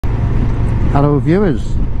Hello viewers,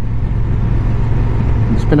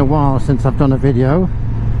 it's been a while since I've done a video,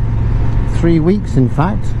 3 weeks in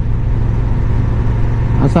fact,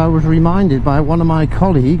 as I was reminded by one of my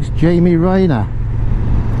colleagues, Jamie Rayner.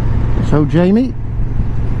 So Jamie,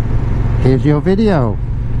 here's your video,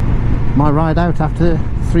 my ride out after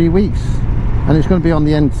 3 weeks, and it's going to be on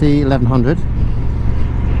the NT 1100.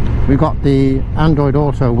 We've got the Android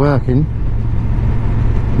Auto working.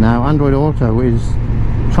 Now Android Auto is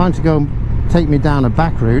trying to go take me down a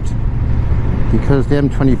back route because the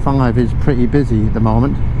M25 is pretty busy at the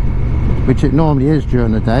moment, which it normally is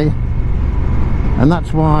during the day, and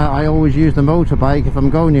that's why I always use the motorbike if I'm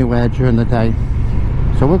going anywhere during the day.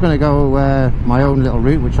 So we're going to go my own little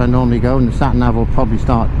route which I normally go, and the sat nav will probably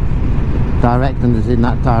start directing us in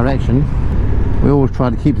that direction. We always try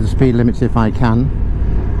to keep the speed limits if I can,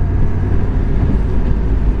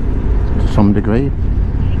 to some degree.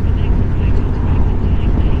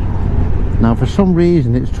 Now for some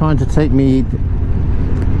reason it's trying to take me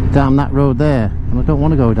down that road there, and I don't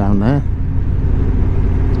want to go down there.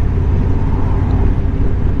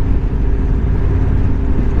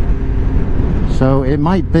 So it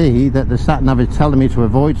might be that the sat-nav is telling me to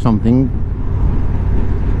avoid something.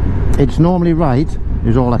 It's normally right,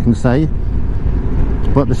 is all I can say,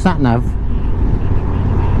 but the sat-nav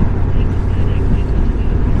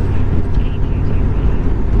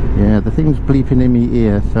the thing's bleeping in my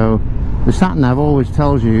ear. So the sat-nav always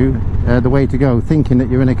tells you the way to go, thinking that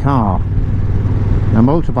you're in a car. Now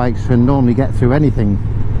motorbikes can normally get through anything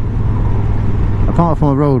apart from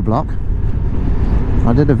a roadblock.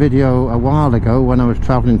 I did a video a while ago when I was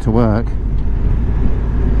travelling to work,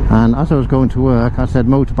 and as I was going to work I said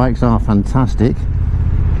motorbikes are fantastic.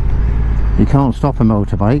 You can't stop a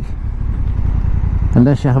motorbike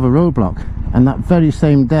unless you have a roadblock. And that very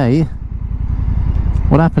same day,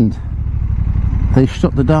 what happened? They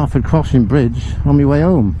shut the Dartford Crossing Bridge on my way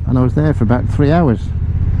home, and I was there for about 3 hours.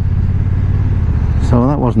 So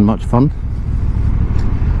that wasn't much fun.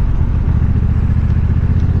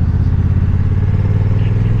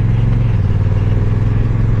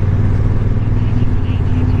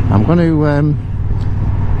 I'm going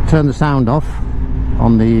to turn the sound off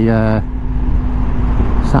on the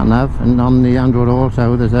sat-nav, and on the Android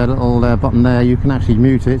Auto there's a little button there, you can actually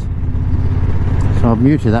mute it. So I've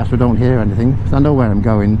muted that so I don't hear anything, because I know where I'm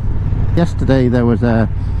going. Yesterday there was I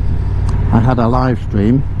had a live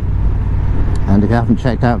stream, and if you haven't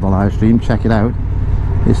checked out the live stream, check it out.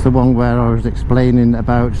 It's the one where I was explaining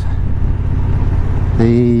about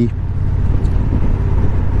the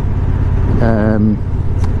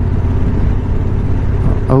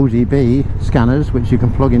ODB scanners which you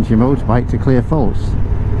can plug into your motorbike to clear faults.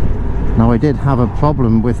 Now I did have a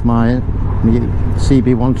problem with my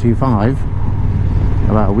CB125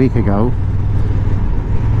 about a week ago,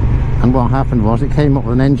 and what happened was it came up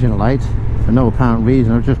with an engine light for no apparent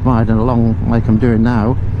reason. I was just riding along like I'm doing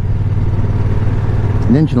now,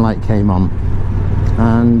 an engine light came on,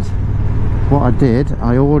 and what I did,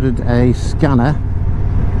 I ordered a scanner,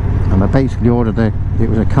 and I basically ordered it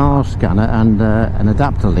was a car scanner and an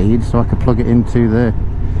adapter lead so I could plug it into the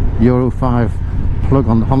Euro 5 plug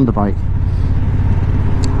on the Honda bike.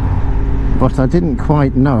 But I didn't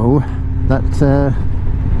quite know that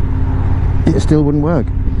it still wouldn't work.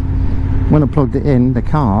 When I plugged it in the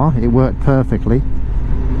car, it worked perfectly,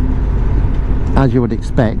 as you would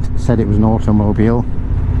expect. It said it was an automobile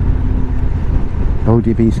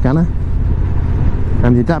ODB scanner.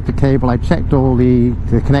 And the adapter cable, I checked all the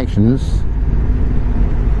connections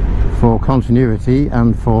for continuity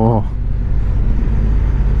and for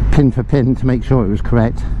pin for pin to make sure it was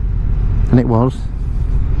correct, and it was.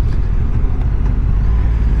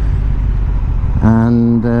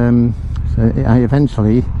 And so I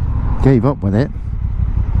eventually gave up with it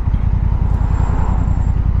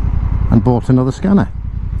and bought another scanner.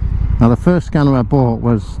 Now the first scanner I bought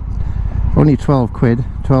was only 12 quid,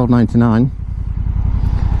 12.99,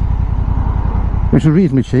 which was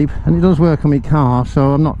reasonably cheap, and it does work on my car,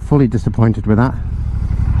 so I'm not fully disappointed with that.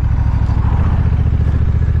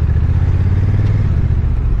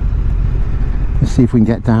 Let's see if we can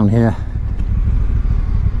get down here.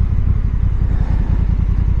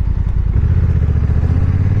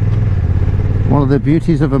 One of the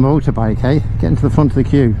beauties of a motorbike, eh? Getting to the front of the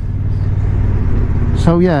queue.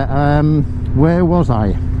 So yeah, where was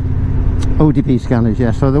I? ODB scanners,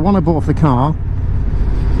 yeah. So the one I bought for the car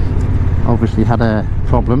obviously had a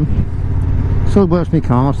problem. Still works my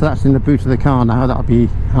car, so that's in the boot of the car now. That'll be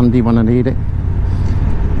handy when I need it.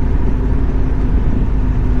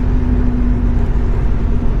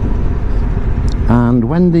 And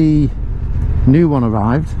when the new one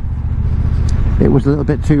arrived, it was a little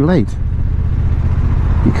bit too late.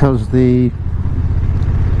 because the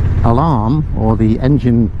alarm or the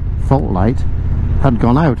engine fault light had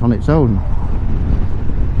gone out on its own.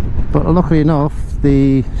 But luckily enough,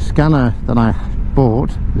 the scanner that I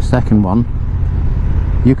bought, the second one,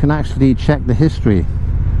 you can actually check the history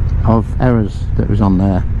of errors that was on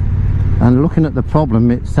there, and looking at the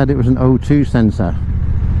problem, it said it was an O2 sensor.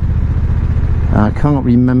 I can't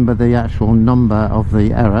remember the actual number of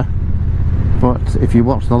the error, but if you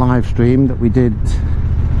watch the live stream that we did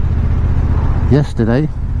yesterday,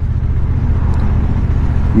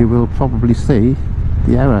 you will probably see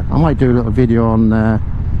the error. I might do a little video on the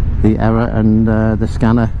error and the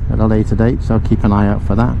scanner at a later date, so keep an eye out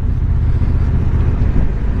for that.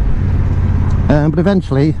 But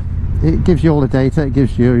eventually it gives you all the data. It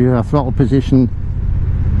gives you your throttle position,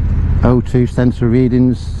 O2 sensor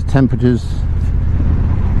readings, temperatures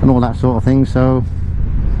and all that sort of thing, so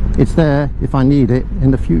it's there if I need it in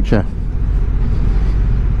the future.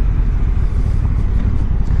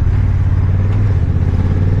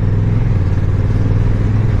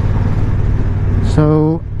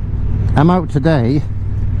 So I'm out today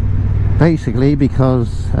basically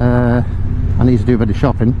because I need to do a bit of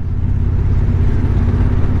shopping,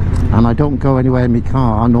 and I don't go anywhere in my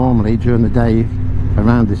car normally during the day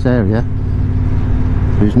around this area.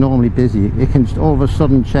 It's normally busy. It can just all of a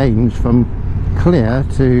sudden change from clear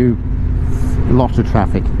to lots of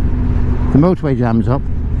traffic. The motorway jams up,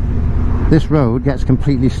 this road gets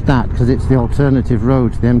completely stacked because it's the alternative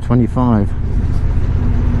road to the M25.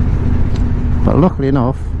 But luckily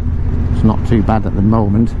enough, it's not too bad at the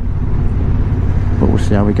moment, but we'll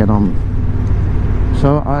see how we get on.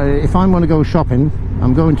 So if I'm going to go shopping,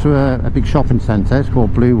 I'm going to a big shopping centre. It's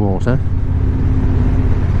called Bluewater,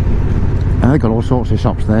 and they've got all sorts of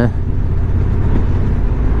shops there.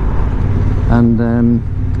 And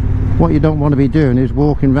what you don't want to be doing is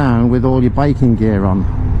walking around with all your biking gear on.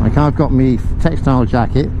 Like, I've got me textile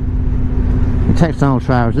jacket, my textile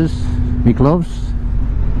trousers, my gloves,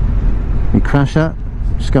 my crasher,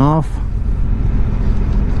 scarf.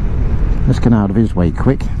 Let's get out of his way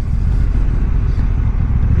quick.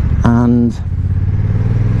 And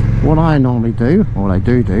what I normally do, or what I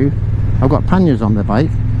do, I've got panniers on the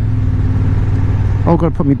bike. I've got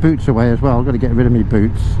to put my boots away as well. I've got to get rid of my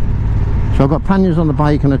boots. So I've got panniers on the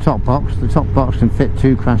bike and a top box. The top box can fit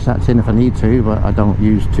 2 crash sats in if I need to, but I don't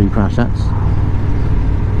use 2 crash sats.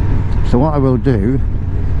 So what I will do,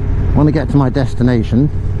 when I get to my destination,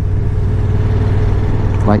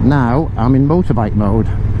 like now, I'm in motorbike mode.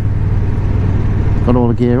 Got all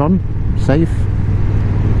the gear on, safe.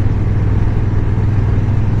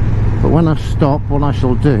 But when I stop, what I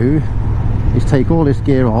shall do is take all this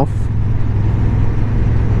gear off,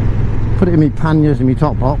 put it in my panniers in my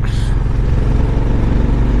top box,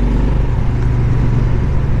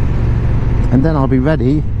 and then I'll be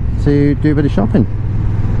ready to do a bit of shopping,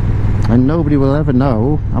 and nobody will ever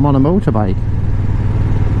know I'm on a motorbike.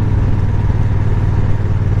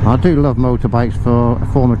 I do love motorbikes for a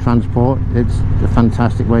form of transport. It's a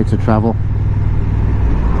fantastic way to travel.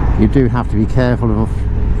 You do have to be careful of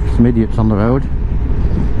some idiots on the road.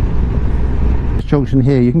 This junction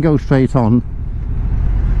here, you can go straight on,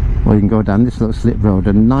 or you can go down this little slip road,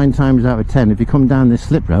 and 9 times out of 10, if you come down this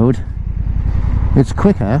slip road, it's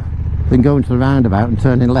quicker than going to the roundabout and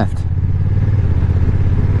turning left.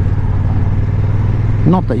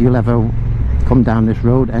 Not that you'll ever come down this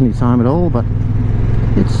road any time at all, but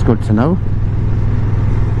it's good to know.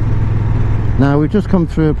 Now we've just come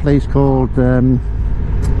through a place called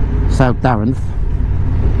South Darenth.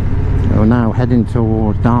 We're now heading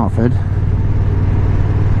towards Dartford,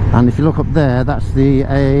 and if you look up there, that's the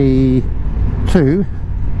A2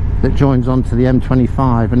 that joins onto the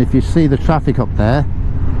M25, and if you see the traffic up there,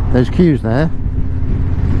 there's queues there,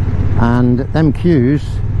 and them queues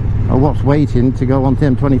are what's waiting to go onto the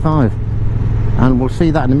M25, and we'll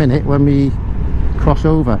see that in a minute when we cross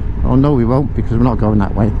over. Oh no, we won't, because we're not going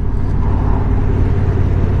that way.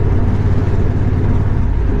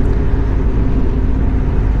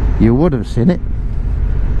 You would have seen it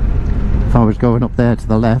if I was going up there to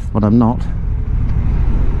the left, but I'm not.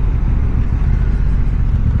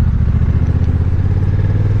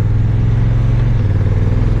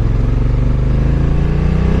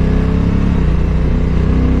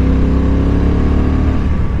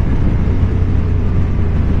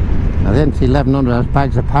 Now the NT1100 has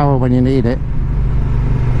bags of power when you need it.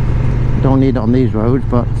 You don't need it on these roads,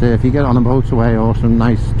 but if you get on a motorway or some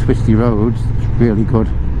nice twisty roads, it's really good.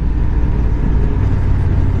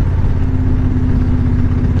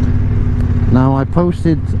 Now I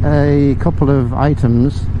posted a couple of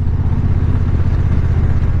items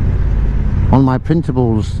on my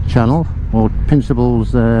printables channel or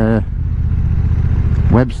Principles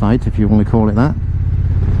website, if you want to call it that.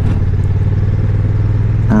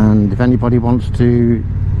 And if anybody wants to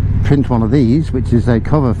print one of these, which is a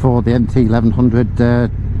cover for the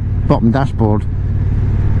MT1100 bottom dashboard,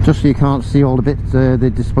 just so you can't see all the bits,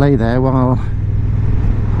 the display there, well,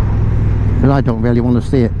 but I don't really want to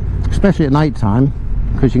see it, especially at night time,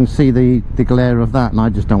 because you can see the glare of that, and I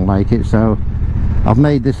just don't like it. So I've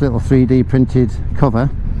made this little 3D printed cover.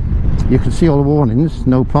 You can see all the warnings,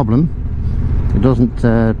 no problem. It doesn't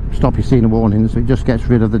stop you seeing the warnings, it just gets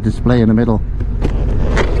rid of the display in the middle.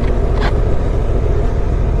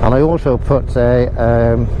 And I also put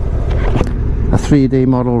a 3D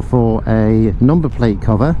model for a number plate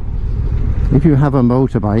cover. If you have a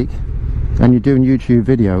motorbike and you're doing YouTube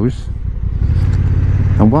videos,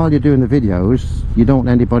 and while you're doing the videos you don't want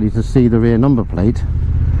anybody to see the rear number plate,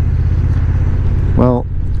 well,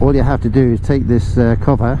 all you have to do is take this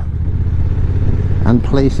cover and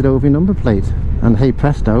place it over your number plate, and hey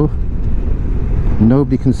presto,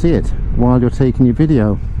 nobody can see it while you're taking your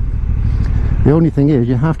video. The only thing is,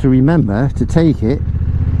 you have to remember to take it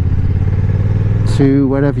to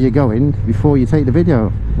wherever you're going before you take the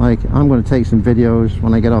video. Like, I'm going to take some videos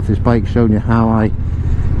when I get off this bike showing you how I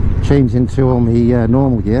change into all my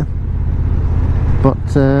normal gear, but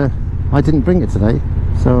I didn't bring it today,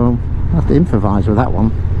 so I have to improvise with that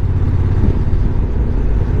one.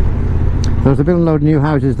 There's a bit of a load of new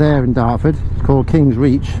houses there in Dartford. It's called King's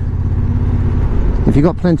Reach. If you've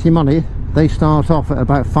got plenty of money, they start off at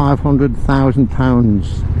about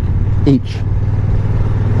 £500,000 each,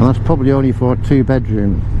 and that's probably only for a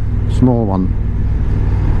 2-bedroom small one.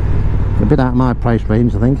 A bit out of my price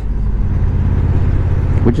range, I think.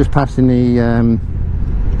 We're just passing the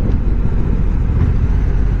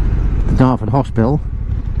Dartford Hospital.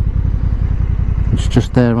 It's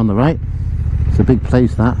just there on the right. It's a big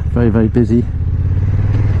place, that, very, very busy.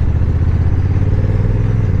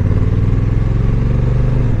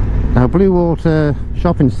 Now, Bluewater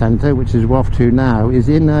Shopping Centre, which is we're off to now, is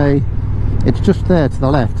in a, it's just there to the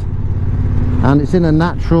left, and it's in a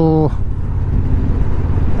natural,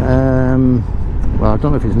 well, I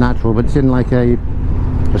don't know if it's natural, but it's in like a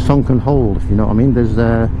sunken hole, if you know what I mean. There's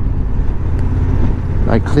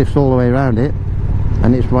like cliffs all the way around it,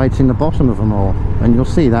 and it's right in the bottom of them all, and you'll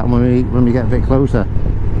see that when we get a bit closer.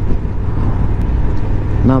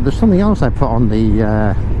 Now, there's something else I put on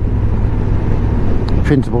the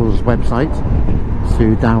Principles website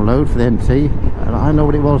to download for the MT, and I know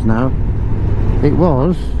what it was now. It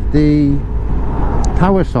was the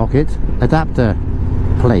power socket adapter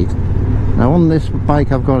plate. Now, on this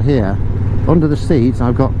bike I've got here, under the seat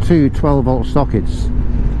I've got two 12-volt sockets,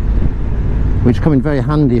 which come in very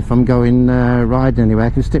handy if I'm going riding anywhere. I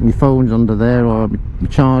can stick my phones under there, or my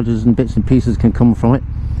chargers and bits and pieces can come from it.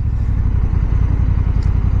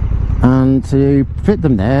 And to fit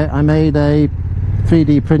them there, I made a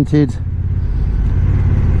 3D printed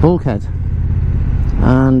bulkhead.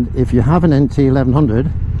 And if you have an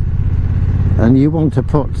NT1100 and you want to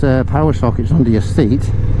put power sockets under your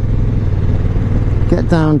seat, get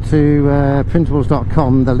down to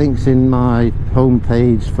principles.com. the link's in my home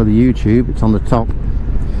page for the YouTube, it's on the top,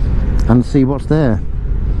 and see what's there.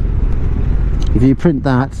 If you print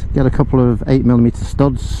that, get a couple of 8mm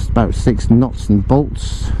studs, about 6 nuts and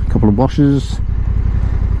bolts, a couple of washers,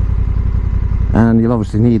 and you'll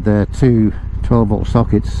obviously need the two 12-volt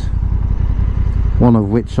sockets, one of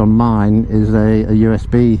which on mine is a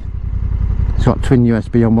USB. It's got twin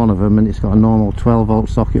USB on one of them, and it's got a normal 12-volt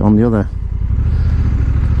socket on the other.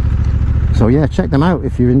 So yeah, check them out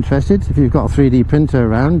if you're interested. If you've got a 3D printer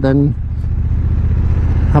around, then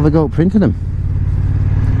have a go at printing them.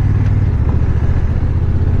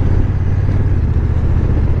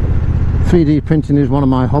 .3D printing is one of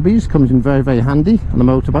my hobbies, comes in very, very handy on a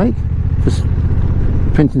motorbike, just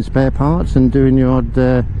printing spare parts and doing your odd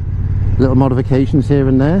little modifications here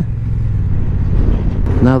and there.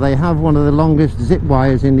 Now, they have one of the longest zip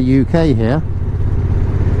wires in the UK here,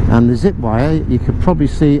 and the zip wire, you could probably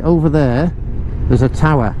see over there, there's a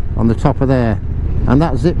tower on the top of there, and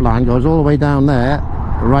that zip line goes all the way down there,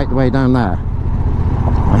 right the way down there.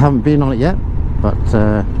 I haven't been on it yet, but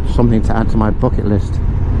something to add to my bucket list.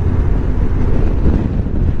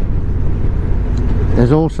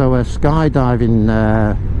 There's also a skydiving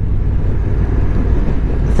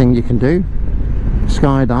thing you can do.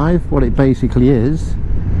 Skydive, what it basically is,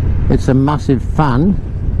 it's a massive fan.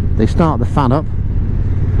 They start the fan up,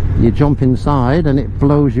 you jump inside and it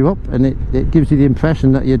blows you up, and it gives you the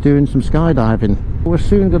impression that you're doing some skydiving. We're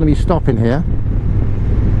soon going to be stopping here,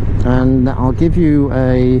 and I'll give you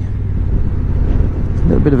a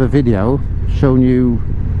little bit of a video showing you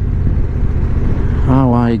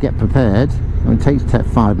how I get prepared. It takes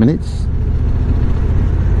 5 minutes,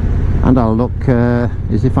 and I'll look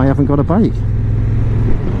as if I haven't got a bike.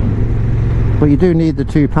 But you do need the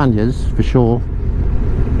 2 panniers for sure,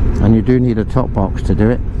 and you do need a top box to do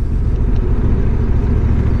it.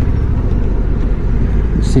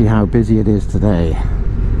 Let's see how busy it is today.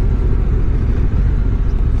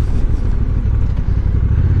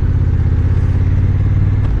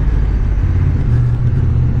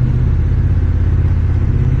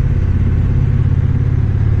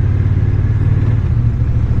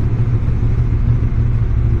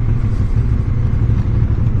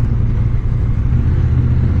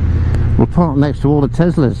 We're parked next to all the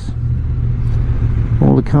Teslas,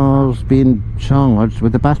 all the cars being charged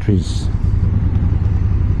with the batteries.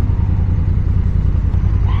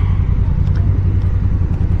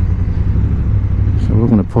 So we're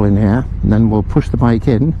going to pull in here, and then we'll push the bike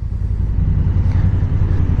in,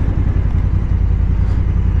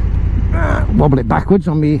 wobble it backwards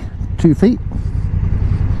on me 2 feet.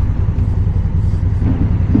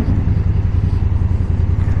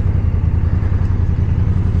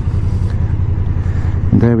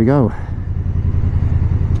 There we go.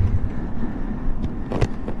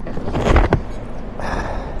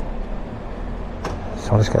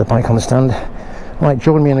 So I'll just get the bike on the stand. Right,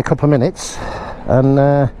 join me in a couple of minutes, and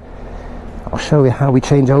I'll show you how we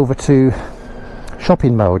change over to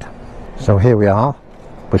shopping mode. So here we are,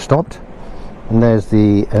 we're stopped, and there's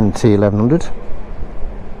the NT 1100.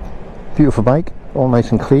 Beautiful bike, all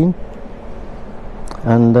nice and clean.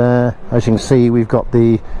 And as you can see, we've got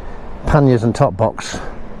the panniers and top box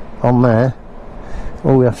on there.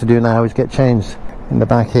 All we have to do now is get changed. In the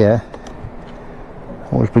back here,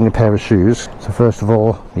 always bring a pair of shoes. So first of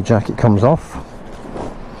all, my jacket comes off,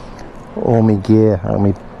 all my gear out of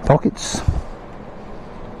my pockets,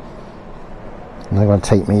 and I'm going to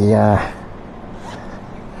take my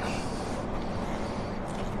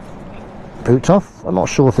boots off. I'm not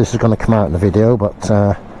sure if this is going to come out in the video, but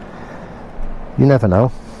you never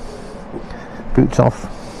know. Boots off.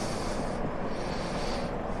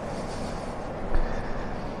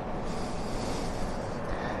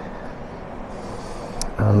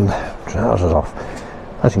 And trousers off.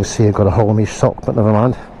 As you can see, I've got a hole in my sock, but never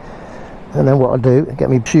mind. And then what I'll do, get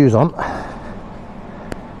my shoes on.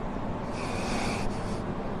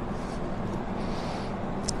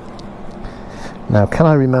 Now, can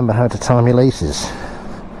I remember how to tie my laces?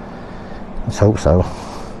 Let's hope so.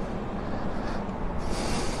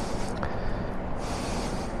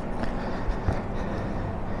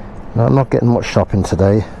 Now, I'm not getting much shopping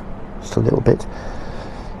today, just a little bit.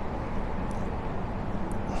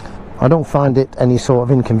 I don't find it any sort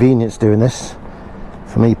of inconvenience doing this.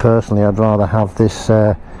 For me personally, I'd rather have this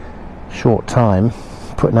short time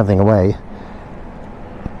putting everything away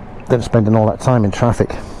than spending all that time in traffic.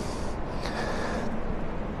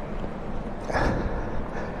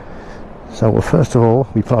 So, well, first of all,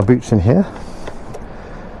 we put our boots in here.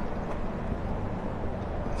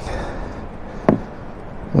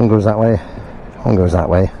 One goes that way, one goes that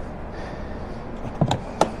way.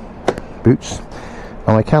 Boots.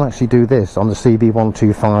 Now I can actually do this on the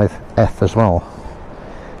CB125F as well.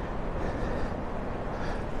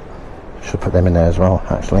 Should put them in there as well,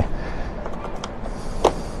 actually.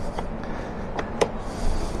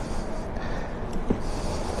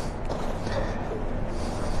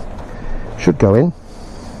 Should go in.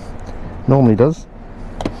 Normally does.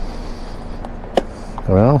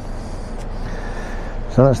 Well,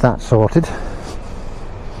 so that's that sorted.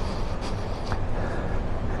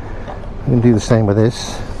 We can do the same with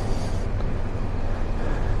this.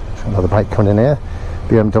 There's another bike coming in here.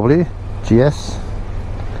 BMW GS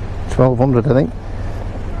 1200, I think.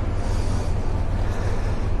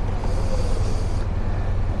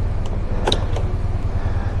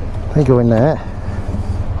 They go in there.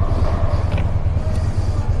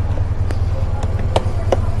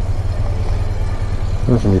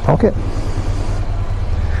 Goes in your pocket.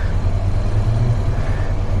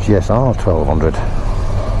 GSR 1200.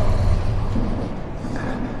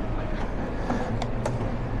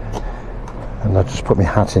 And I'll just put my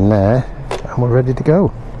hat in there and we're ready to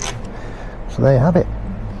go. So there you have it.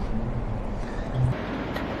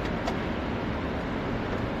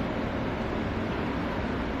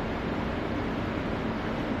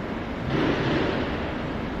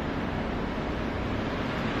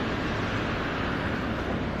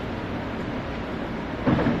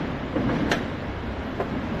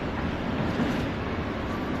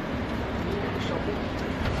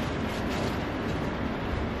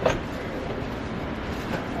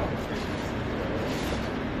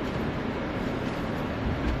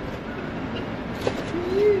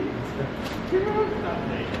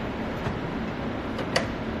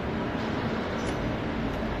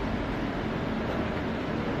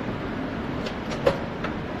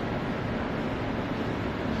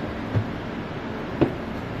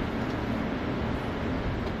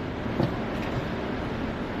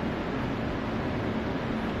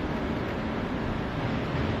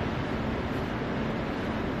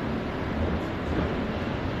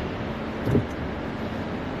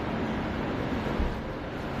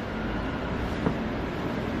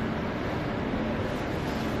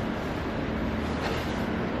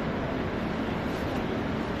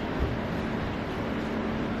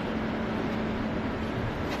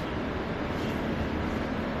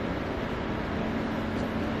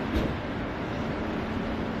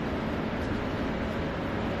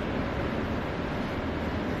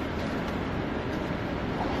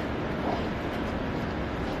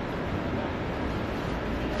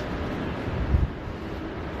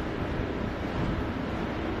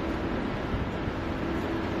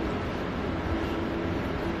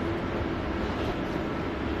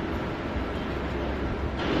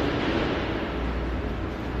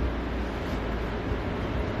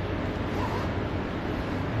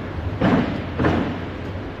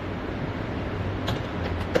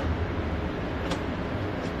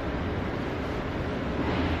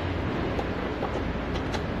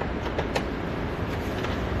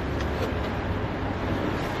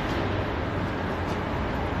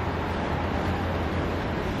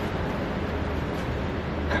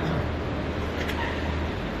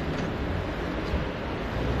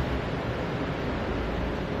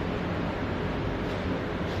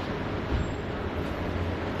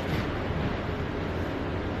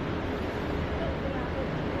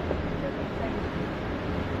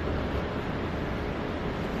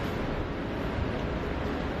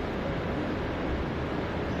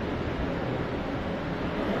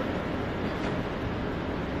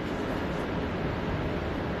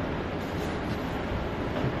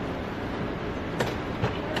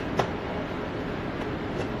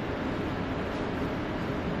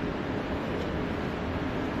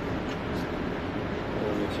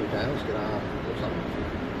 Let's get our what's up.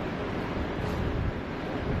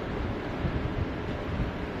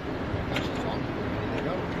 That's just on. There you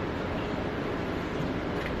go.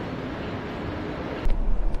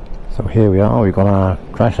 So here we are, we've got our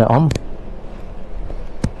crash net on.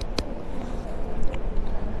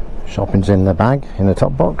 Shopping's in the bag, in the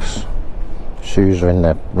top box. Shoes are in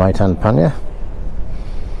the right hand pannier.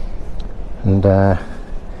 And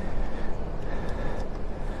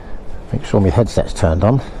make sure my headset's turned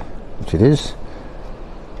on, which it is.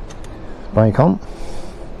 Bike on.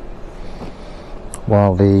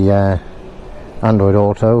 While the Android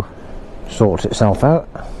Auto sorts itself out.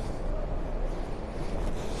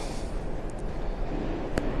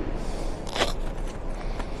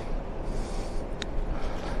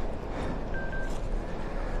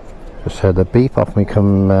 Just heard the beep off me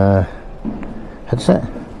come headset.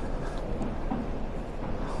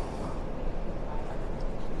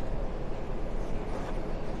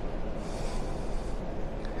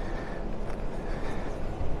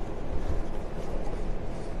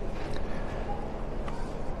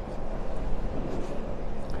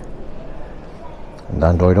 And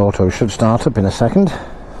Android Auto should start up in a second.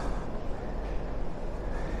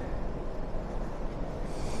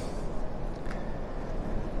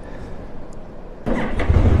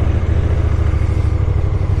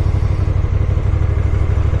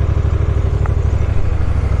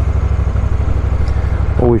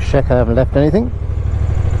 Always check I haven't left anything.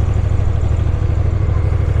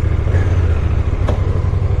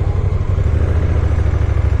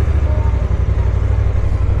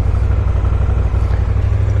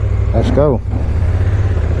 Let's go.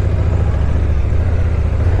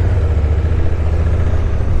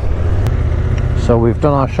 So we've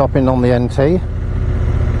done our shopping on the NT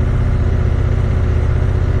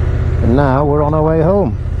and now we're on our way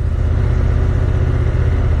home.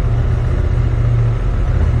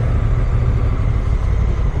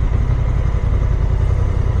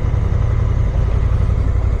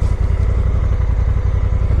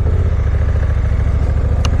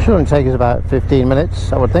 Should only take us about 15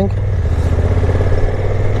 minutes, I would think.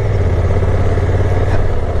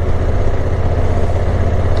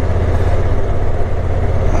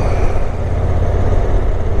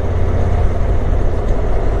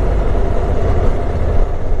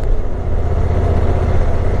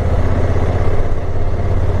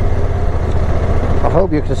 I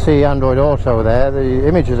hope you can see Android Auto there. The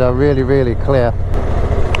images are really clear.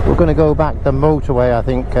 We're going to go back the motorway, I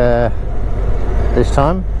think, this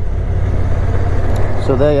time.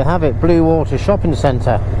 So there you have it, Blue Water Shopping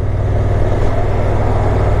Centre.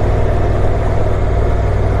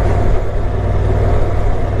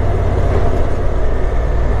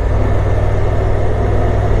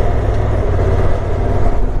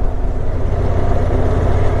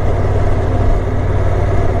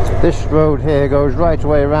 This road here goes right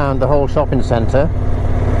away around the whole shopping centre.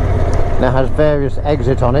 Now has various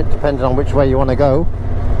exits on it, depending on which way you want to go.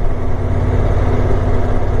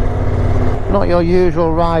 Not your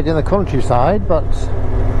usual ride in the countryside, but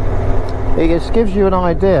it just gives you an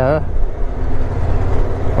idea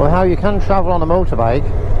of how you can travel on a motorbike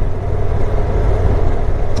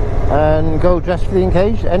and go dressed for the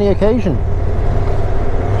occasion, any occasion.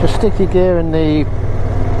 Just stick your gear in the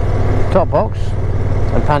top box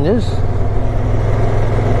and panniers,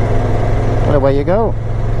 and away you go,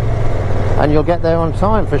 and you'll get there on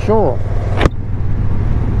time for sure.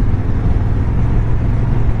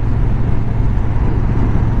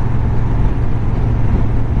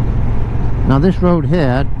 Now this road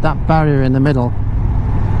here, that barrier in the middle,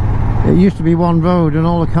 it used to be one road, and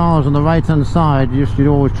all the cars on the right hand side used to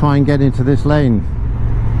always try and get into this lane.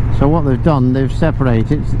 So what they've done, they've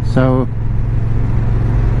separated, so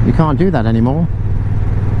you can't do that anymore.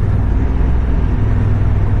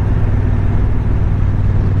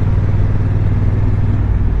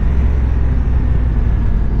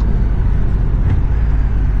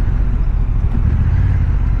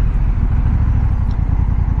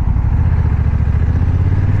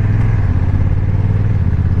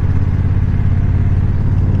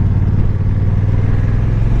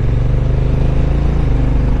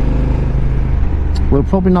 We'll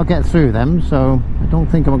probably not get through them, so I don't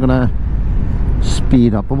think I'm going to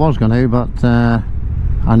speed up. I was going to, but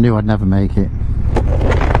I knew I'd never make it.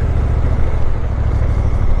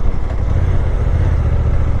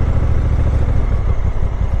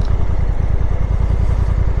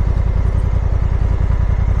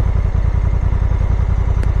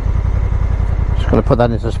 Just going to put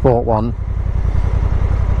that into Sport 1.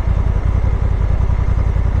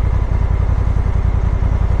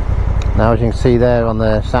 Now, as you can see there on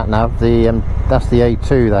the sat nav, that's the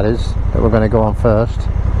A2, that is, that we're going to go on first.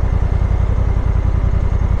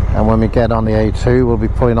 And when we get on the A2, we'll be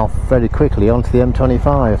pulling off very quickly onto the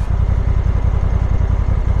M25.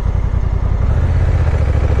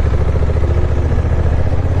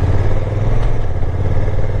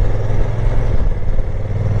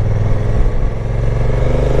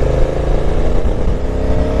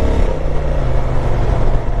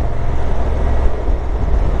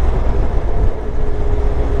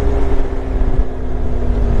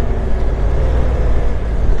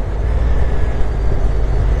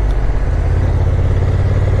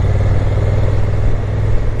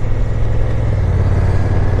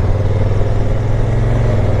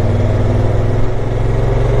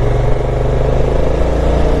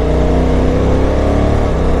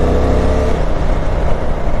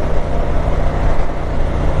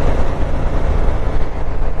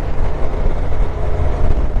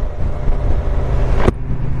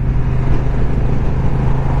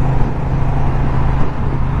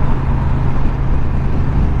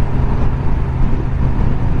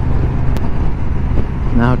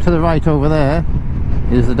 Now to the right over there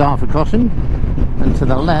is the Dartford crossing, and to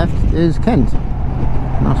the left is Kent.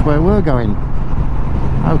 And that's where we're going,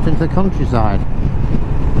 out into the countryside.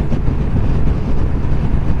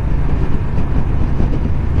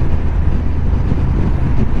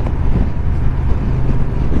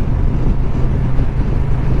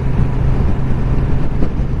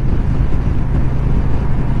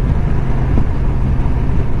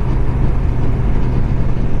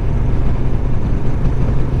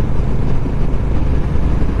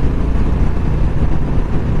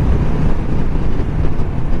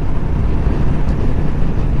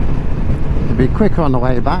 Be quicker on the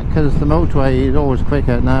way back because the motorway is always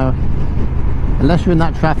quicker now, unless you're in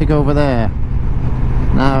that traffic over there.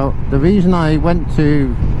 Now the reason I went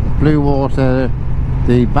to Bluewater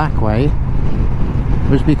the back way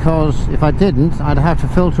was because if I didn't, I'd have to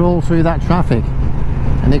filter all through that traffic,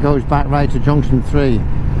 and it goes back right to junction 3,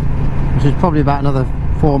 which is probably about another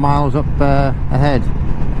 4 miles up ahead.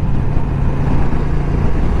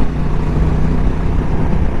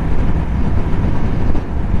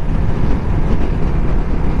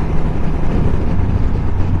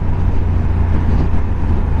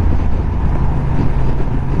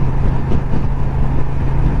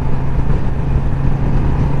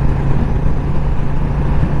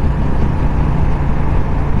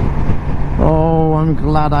 I'm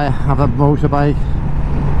glad I have a motorbike.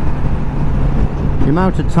 The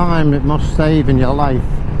amount of time it must save in your life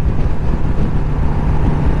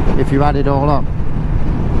if you add it all up.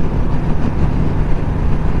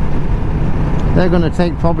 They're going to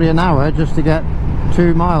take probably an hour just to get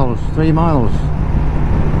 2 miles, 3 miles.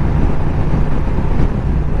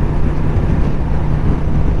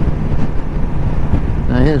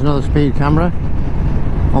 Now here's another speed camera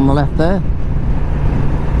on the left there.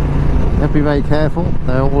 have to be very careful,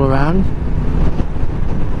 they're all around.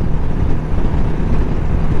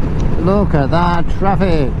 Look at that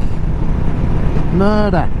traffic!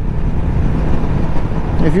 Murder!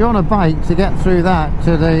 If you're on a bike, to get through that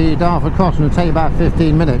to the Dartford Crossing will take about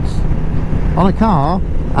 15 minutes. On a car,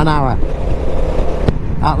 an hour.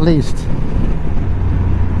 At least.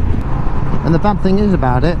 And the bad thing is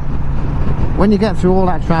about it, when you get through all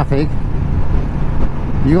that traffic,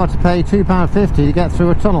 you got to pay £2.50 to get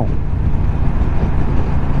through a tunnel.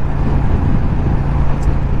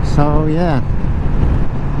 So yeah,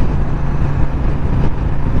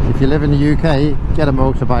 if you live in the UK, get a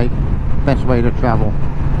motorbike, best way to travel.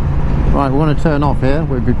 Right, we want to turn off here,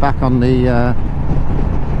 we'll be back on the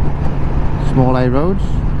small A roads.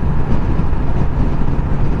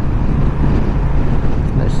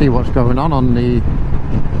 Let's see what's going on the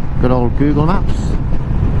good old Google Maps.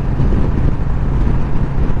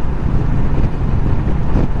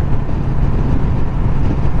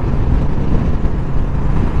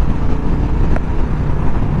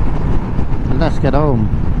 Let's get home,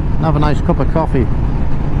 have a nice cup of coffee.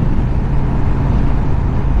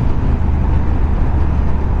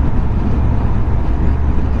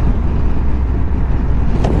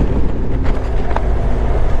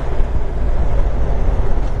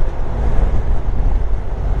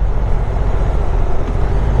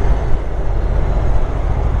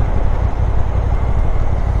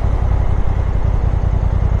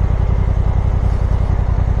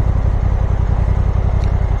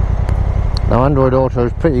 Now Android Auto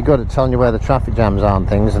is pretty good at telling you where the traffic jams are and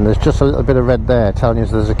things, and there's just a little bit of red there telling you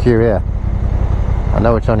there's a queue here. I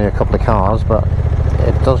know it's only a couple of cars, but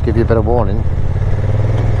it does give you a bit of warning.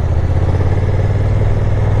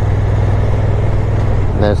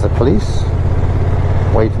 And there's the police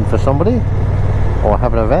waiting for somebody, or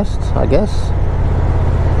having a rest, I guess.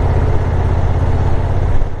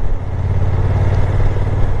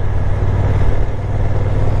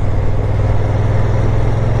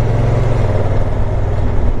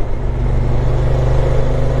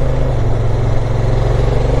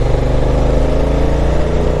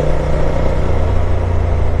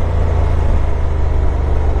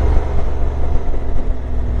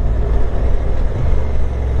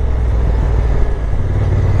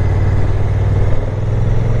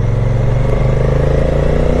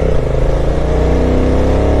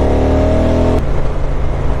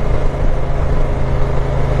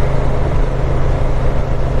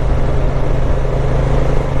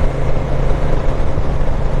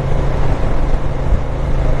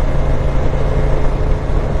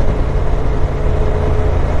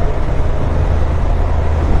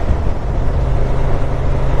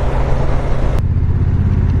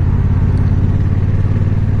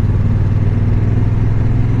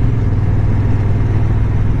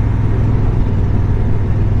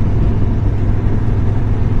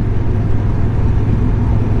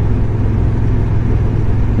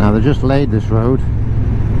 Now they just laid this road.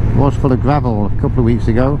 It was full of gravel a couple of weeks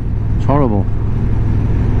ago. It's horrible.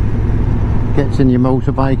 Gets in your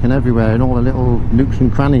motorbike and everywhere, in all the little nooks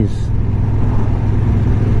and crannies.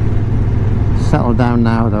 Settled down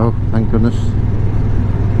now though, thank goodness.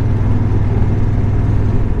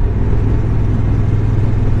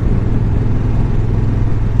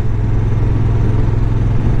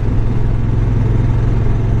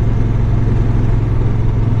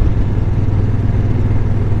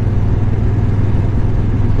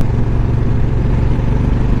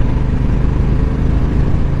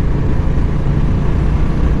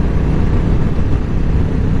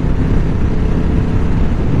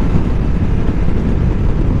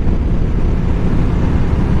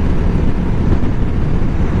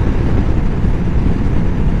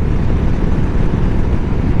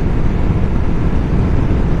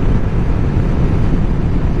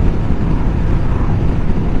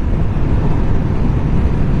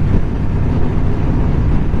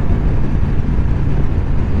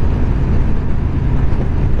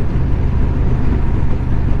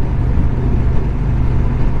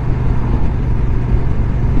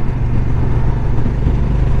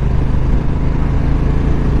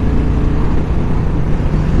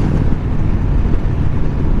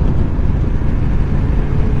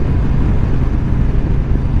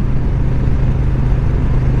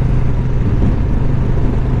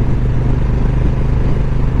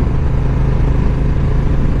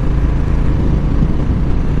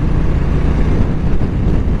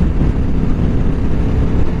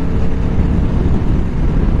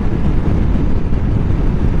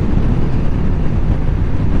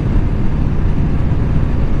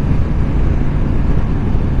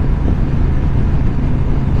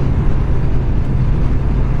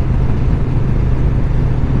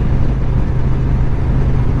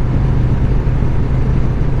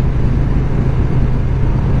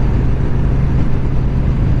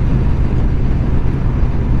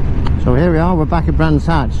 here we are, we're back at Brands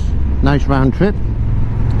Hatch. Nice round trip,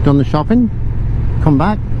 done the shopping, come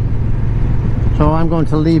back. So I'm going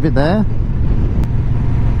to leave it there,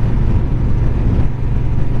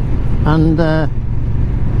 and I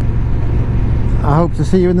hope to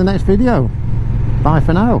see you in the next video. Bye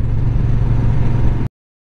for now.